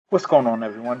What's going on,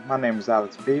 everyone? My name is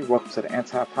Alex B. Welcome to the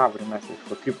Anti-Poverty Message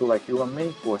for people like you and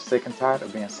me who are sick and tired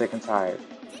of being sick and tired.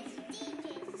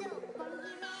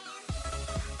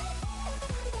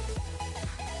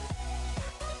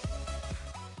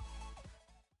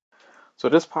 So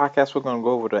this podcast, we're going to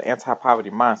go over the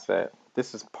anti-poverty mindset.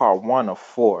 This is part one of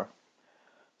four.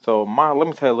 So let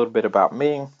me tell you a little bit about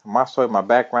me, my story, my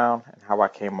background, and how I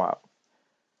came up.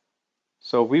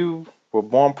 So we were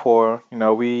born poor.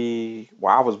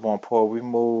 I was born poor. We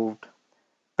moved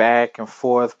back and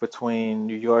forth between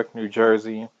New York, New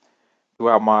Jersey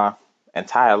throughout my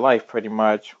entire life, pretty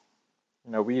much.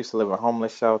 We used to live in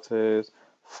homeless shelters,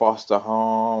 foster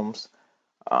homes.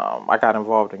 I got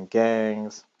involved in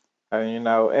gangs,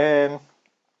 and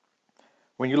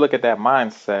when you look at that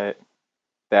mindset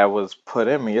that was put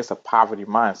in me, it's a poverty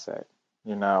mindset.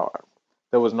 You know,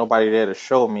 there was nobody there to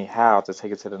show me how to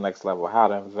take it to the next level, how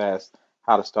to invest,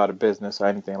 how to start a business or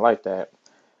anything like that.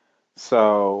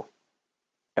 So,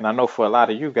 and I know for a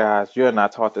lot of you guys, you're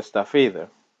not taught this stuff either.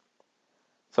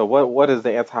 So what is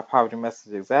the anti-poverty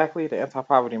message exactly? The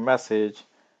anti-poverty message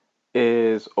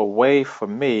is a way for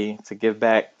me to give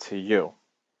back to you.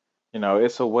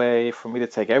 It's a way for me to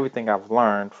take everything I've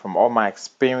learned from all my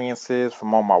experiences,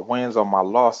 from all my wins, all my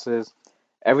losses,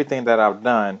 everything that I've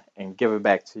done, and give it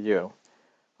back to you.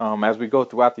 As we go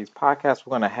throughout these podcasts,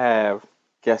 we're going to have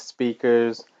guest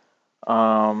speakers.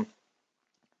 Um,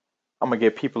 I'm going to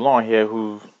get people on here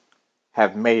who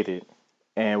have made it,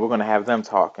 and we're going to have them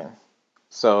talking.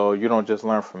 So you don't just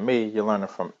learn from me, you're learning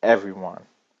from everyone.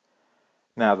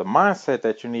 Now, the mindset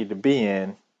that you need to be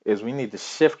in is we need to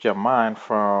shift your mind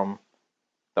from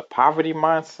the poverty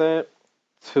mindset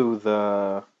to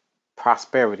the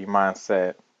prosperity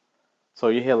mindset. So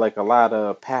you hear like a lot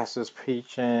of pastors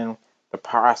preaching the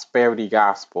prosperity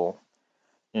gospel,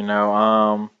 you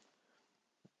know,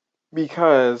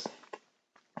 because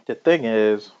the thing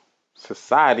is,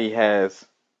 society has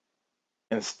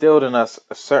instilled in us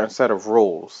a certain set of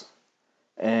rules.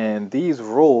 And these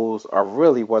rules are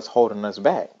really what's holding us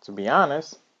back, to be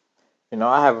honest.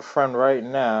 I have a friend right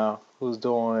now who's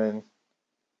doing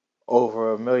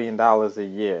over $1 million a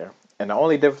year. And the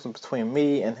only difference between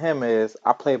me and him is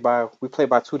we play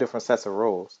by two different sets of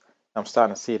rules. I'm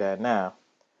starting to see that now.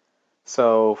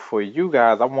 So for you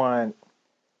guys, I want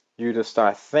you to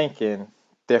start thinking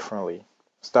differently.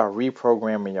 Start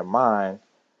reprogramming your mind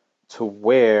to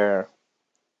where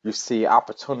you see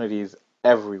opportunities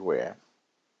everywhere.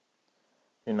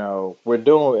 We're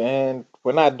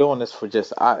not doing this for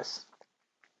just us.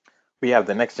 We have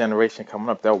the next generation coming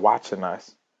up. They're watching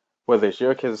us. Whether it's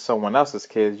your kids or someone else's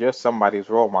kids, you're somebody's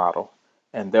role model,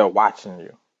 and they're watching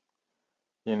you.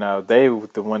 When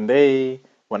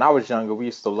I was younger, we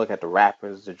used to look at the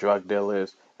rappers, the drug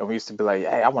dealers, and we used to be like,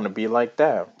 hey, I want to be like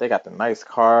them. They got the nice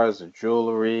cars, the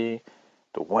jewelry,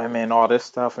 the women, all this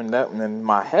stuff, and in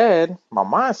my head, my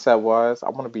mindset was,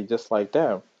 I want to be just like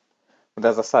them. But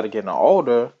as I started getting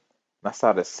older, and I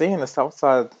started seeing this, I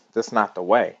started, that's not the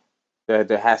way.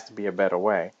 There has to be a better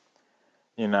way.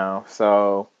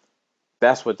 So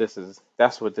that's what this is.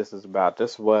 That's what this is about.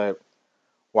 This is why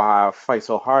I fight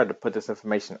so hard to put this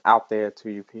information out there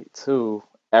to to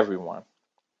everyone.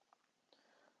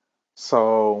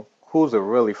 So who's it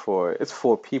really for? It's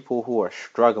for people who are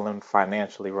struggling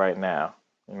financially right now.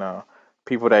 You know,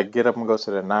 people that get up and go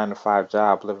to their 9 to 5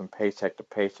 job, living paycheck to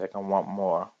paycheck and want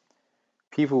more.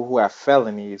 People who have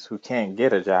felonies who can't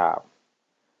get a job.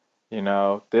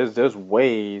 There's there's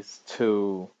ways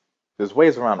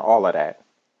around all of that.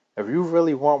 If you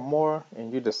really want more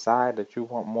and you decide that you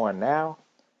want more now,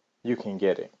 you can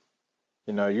get it.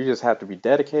 You just have to be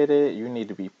dedicated. You need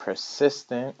to be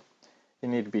persistent. You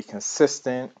need to be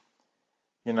consistent.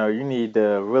 You need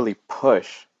to really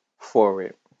push for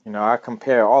it. I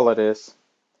compare all of this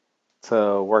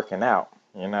to working out.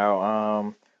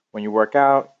 When you work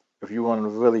out, if you want to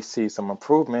really see some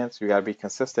improvements, you got to be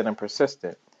consistent and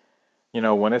persistent.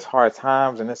 When it's hard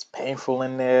times and it's painful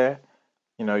in there,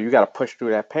 you got to push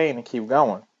through that pain and keep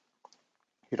going.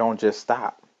 You don't just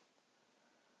stop.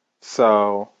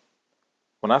 So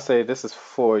when I say this is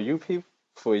for you people,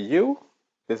 for you,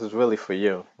 this is really for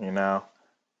you.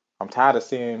 I'm tired of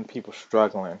seeing people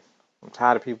struggling. I'm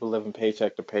tired of people living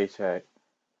paycheck to paycheck.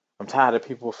 I'm tired of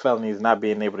people with felonies not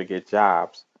being able to get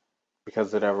jobs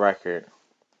because of their record.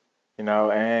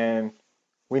 And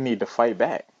we need to fight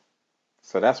back.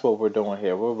 So that's what we're doing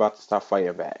here. We're about to start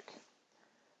fighting back.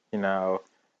 You know,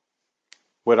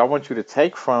 what I want you to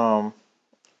take from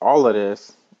all of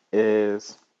this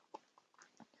is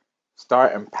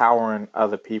start empowering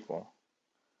other people.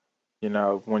 When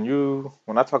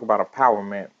I talk about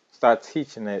empowerment, start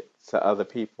teaching it to other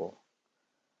people.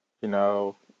 You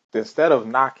know, instead of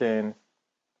knocking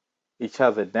each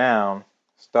other down,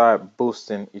 start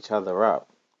boosting each other up.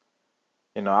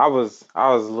 I was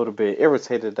a little bit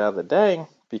irritated the other day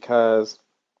because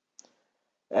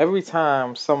every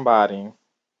time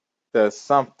does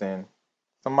something,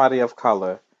 somebody of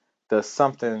color does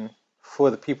something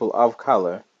for the people of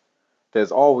color,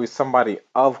 there's always somebody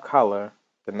of color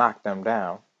to knock them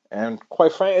down. And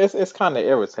quite frankly, it's kind of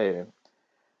irritating.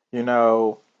 You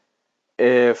know,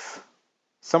 if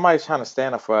somebody's trying to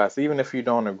stand up for us, even if you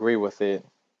don't agree with it,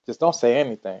 just don't say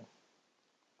anything.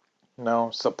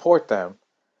 Support them,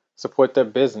 support their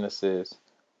businesses.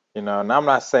 And I'm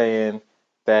not saying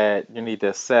that you need to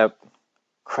accept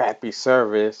crappy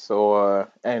service or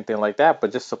anything like that,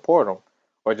 but just support them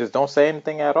or just don't say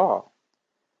anything at all.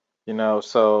 And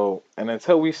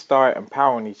until we start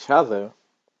empowering each other,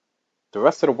 the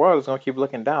rest of the world is going to keep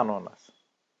looking down on us,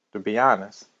 to be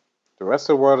honest. The rest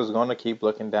of the world is going to keep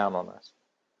looking down on us.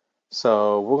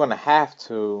 So we're going to have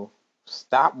to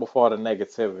stop with all the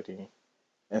negativity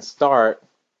and start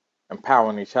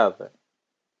empowering each other.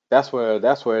 That's where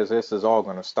this is all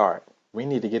going to start. We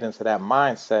need to get into that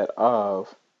mindset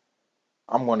of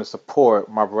I'm going to support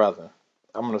my brother.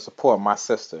 I'm going to support my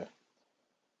sister.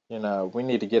 We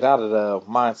need to get out of the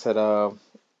mindset of,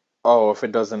 oh, if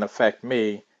it doesn't affect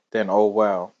me, then oh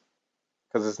well.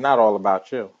 Because it's not all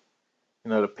about you.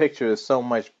 The picture is so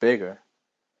much bigger.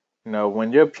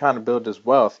 When you're trying to build this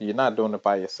wealth, you're not doing it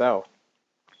by yourself.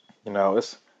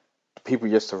 It's the people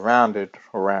you're surrounded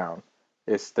around.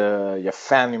 It's your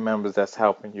family members that's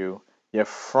helping you, your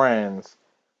friends,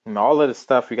 all of this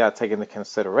stuff you got to take into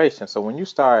consideration. So when you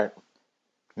start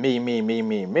me,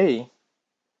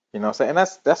 what I'm saying? And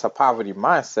that's a poverty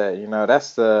mindset.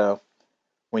 That's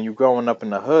when you're growing up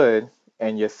in the hood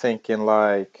and you're thinking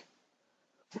like,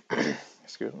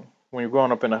 excuse me, when you're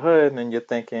growing up in the hood and you're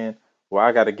thinking, well,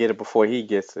 I got to get it before he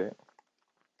gets it.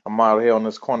 I'm out here on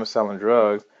this corner selling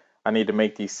drugs. I need to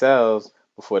make these sales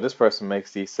before this person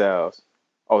makes these sales.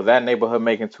 Oh, that neighborhood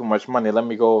making too much money. Let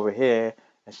me go over here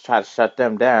and try to shut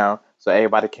them down so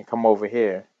everybody can come over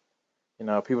here.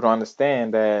 People don't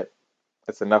understand that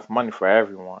it's enough money for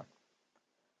everyone.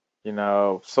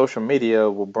 Social media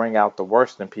will bring out the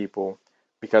worst in people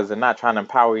because they're not trying to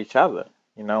empower each other.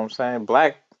 You know what I'm saying?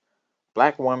 Black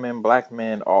women, black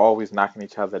men are always knocking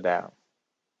each other down.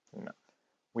 You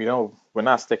know, we're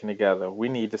not sticking together. We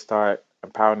need to start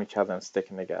empowering each other and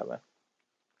sticking together.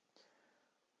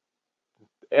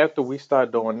 After we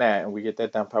start doing that and we get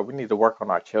that done, we need to work on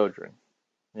our children,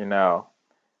 you know,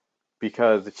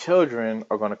 because the children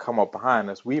are going to come up behind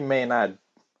us. We may not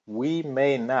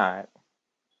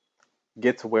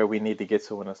get to where we need to get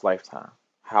to in this lifetime.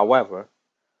 However,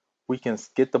 we can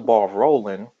get the ball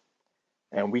rolling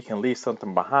and we can leave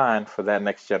something behind for that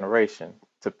next generation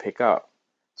to pick up.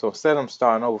 So instead of them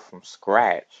starting over from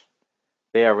scratch,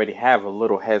 they already have a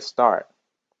little head start.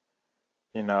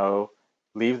 You know,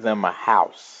 leave them a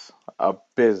house, a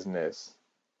business,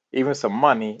 even some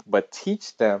money, but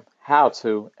teach them how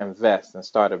to invest and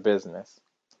start a business.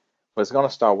 But it's going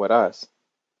to start with us.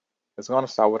 It's going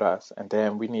to start with us. And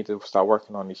then we need to start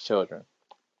working on these children.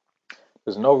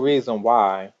 There's no reason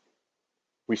why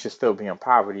we should still be in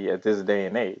poverty at this day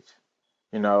and age.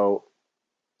 You know,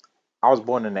 I was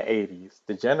born in the 80s.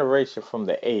 The generation from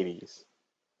the 80s,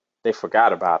 they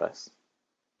forgot about us.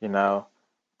 You know,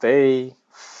 they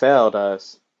failed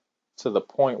us to the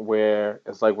point where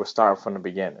it's like we're starting from the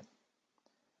beginning.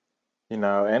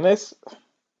 And it's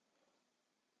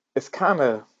kind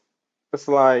of it's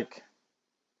like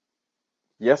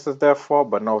yes, it's their fault,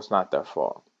 but no, it's not their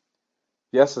fault.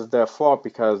 Yes, it's their fault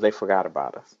because they forgot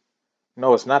about us.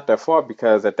 No, it's not their fault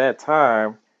because at that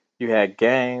time you had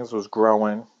gangs was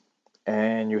growing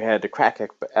and you had the crack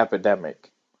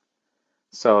epidemic.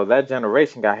 So that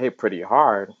generation got hit pretty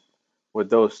hard with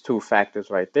those two factors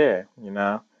right there.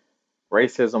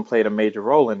 Racism played a major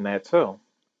role in that too.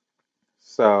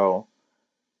 So,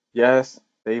 yes,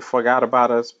 they forgot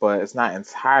about us, but it's not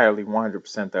entirely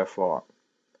 100% their fault.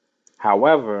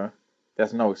 However,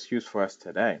 that's no excuse for us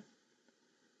today.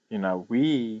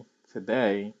 We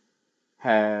today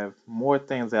have more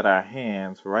things at our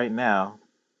hands right now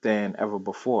than ever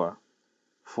before.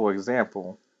 For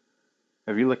example,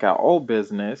 if you look at old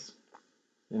business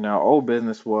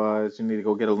was you need to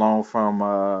go get a loan from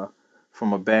a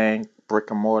bank,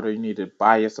 brick and mortar. You need to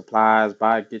buy your supplies,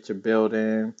 get your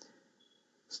building,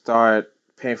 start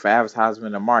paying for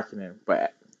advertisement and marketing.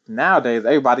 But nowadays,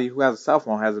 everybody who has a cell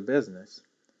phone has a business.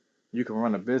 You can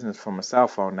run a business from a cell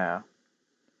phone now.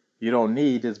 You don't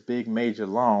need this big major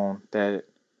loan that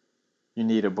you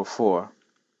needed before.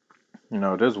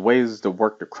 There's ways to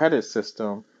work the credit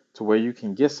system to where you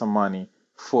can get some money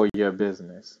for your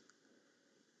business.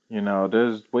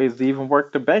 There's ways to even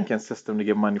work the banking system to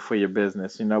get money for your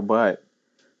business, but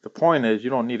the point is you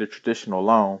don't need a traditional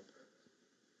loan.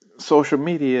 Social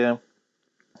media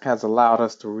has allowed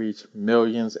us to reach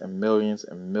millions and millions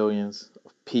and millions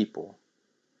of people.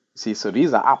 See, so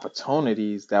these are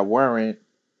opportunities that weren't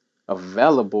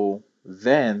available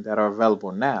then that are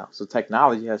available now. So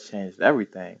technology has changed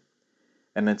everything.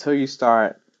 And until you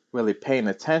start really paying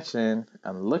attention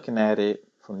and looking at it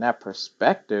from that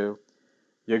perspective,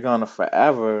 you're gonna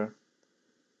forever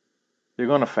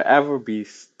be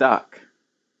stuck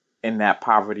in that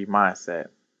poverty mindset.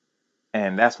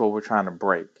 And that's what we're trying to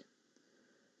break.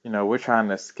 We're trying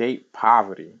to escape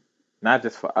poverty, not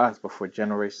just for us, but for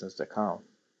generations to come.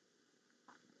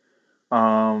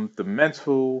 The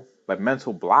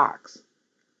mental blocks,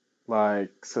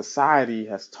 like society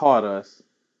has taught us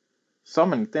so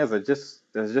many things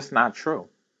that's just not true.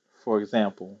 For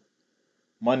example,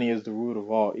 money is the root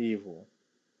of all evil.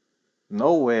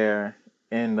 Nowhere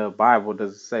in the Bible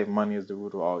does it say money is the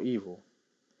root of all evil.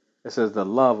 It says the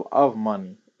love of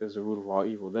money is the root of all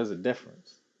evil. There's a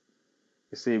difference.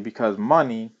 You see, because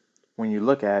money, when you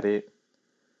look at it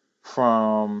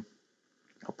from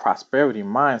a prosperity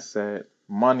mindset,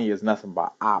 money is nothing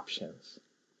but options.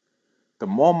 The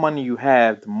more money you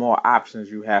have, the more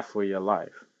options you have for your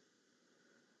life.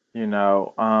 You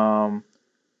know,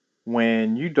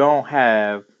 when you don't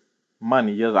have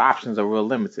money, your options are real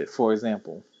limited. For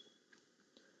example,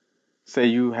 say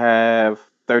you have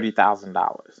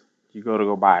 $30,000. You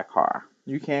go buy a car.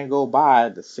 You can't go buy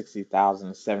the $60,000,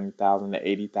 the $70,000,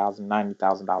 the $80,000,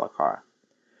 $90,000 car.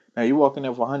 Now you walk in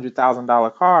there with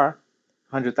 $100,000 car,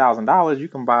 $100,000, you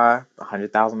can buy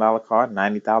 $100,000 car,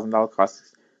 $90,000 car.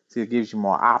 So it gives you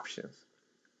more options.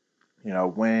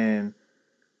 When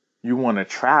you want to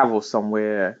travel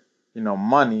somewhere,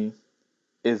 money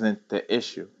isn't the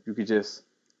issue. You could just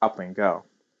up and go.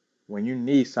 When you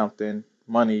need something,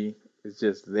 money is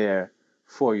just there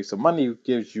for you. So money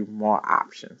gives you more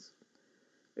options.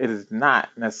 It is not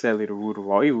necessarily the root of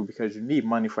all evil because you need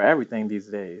money for everything these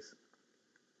days.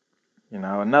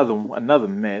 Another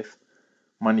myth,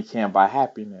 money can't buy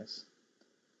happiness.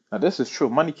 Now this is true.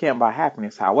 Money can't buy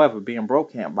happiness. However, being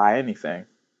broke can't buy anything.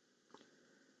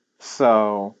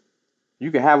 So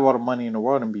you can have all the money in the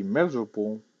world and be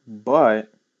miserable,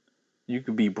 but you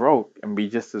could be broke and be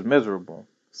just as miserable.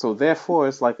 So therefore,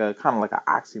 it's like a kind of like an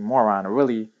oxymoron.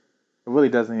 It really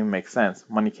doesn't even make sense.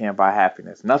 Money can't buy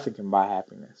happiness. Nothing can buy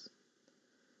happiness.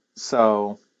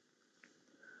 So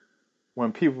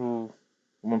when people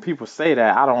say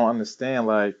that, I don't understand.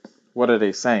 Like, what are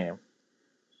they saying?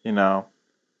 You know,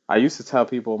 I used to tell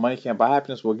people, money can't buy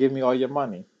happiness. Well, give me all your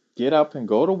money. Get up and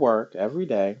go to work every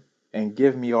day and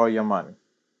give me all your money.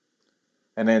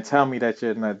 And then tell me that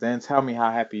you're not. Then tell me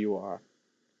how happy you are.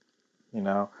 You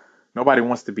know, nobody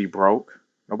wants to be broke.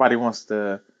 Nobody wants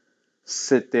to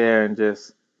sit there and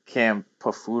just can't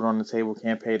put food on the table,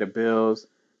 can't pay the bills.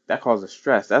 That causes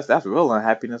stress. That's real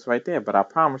unhappiness right there. But I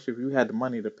promise you, if you had the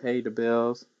money to pay the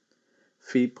bills,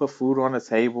 put food on the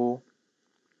table,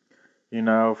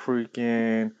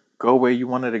 freaking go where you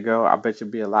wanted to go, I bet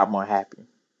you'd be a lot more happy.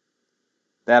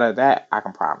 That I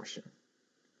can promise you.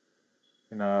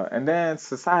 And then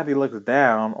society looks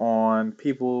down on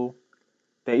people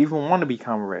that even want to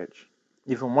become rich,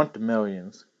 even want the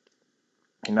millions.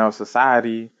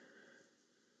 Society,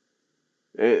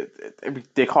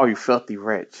 they call you filthy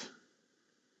rich.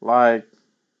 Like,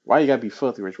 why you gotta be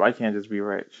filthy rich? Why you can't just be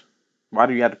rich? Why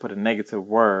do you have to put a negative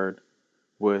word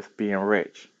with being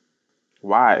rich?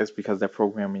 Why? It's because they're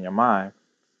programming your mind.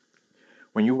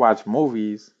 When you watch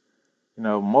movies,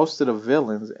 most of the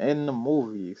villains in the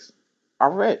movies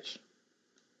are rich.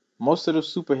 Most of the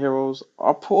superheroes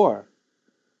are poor.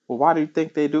 Well, why do you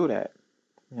think they do that?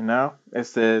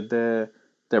 It's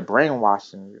they're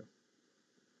brainwashing you.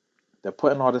 They're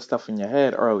putting all this stuff in your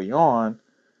head early on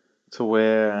to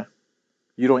where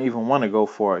you don't even want to go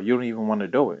for it. You don't even want to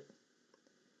do it.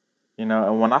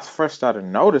 And when I first started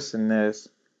noticing this,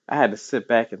 I had to sit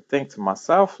back and think to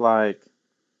myself, like,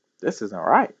 this isn't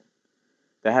right.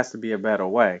 There has to be a better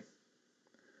way.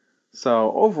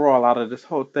 So overall, out of this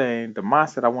whole thing, the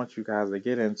mindset I want you guys to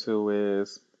get into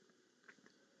is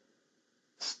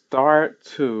start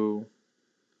to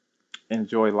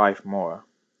enjoy life more.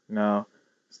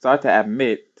 Start to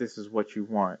admit this is what you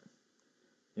want.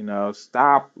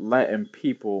 Stop letting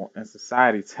people and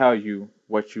society tell you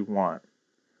what you want.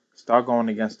 Start going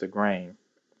against the grain.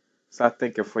 Start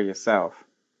thinking for yourself.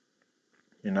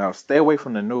 Stay away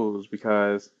from the news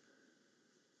because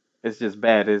it's just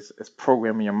bad. It's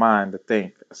programming your mind to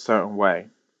think a certain way.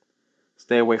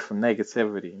 Stay away from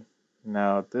negativity.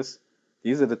 This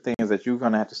These are the things that you're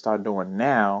going to have to start doing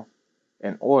now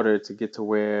in order to get to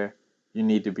where you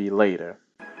need to be later.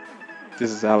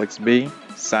 This is Alex B,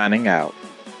 signing out.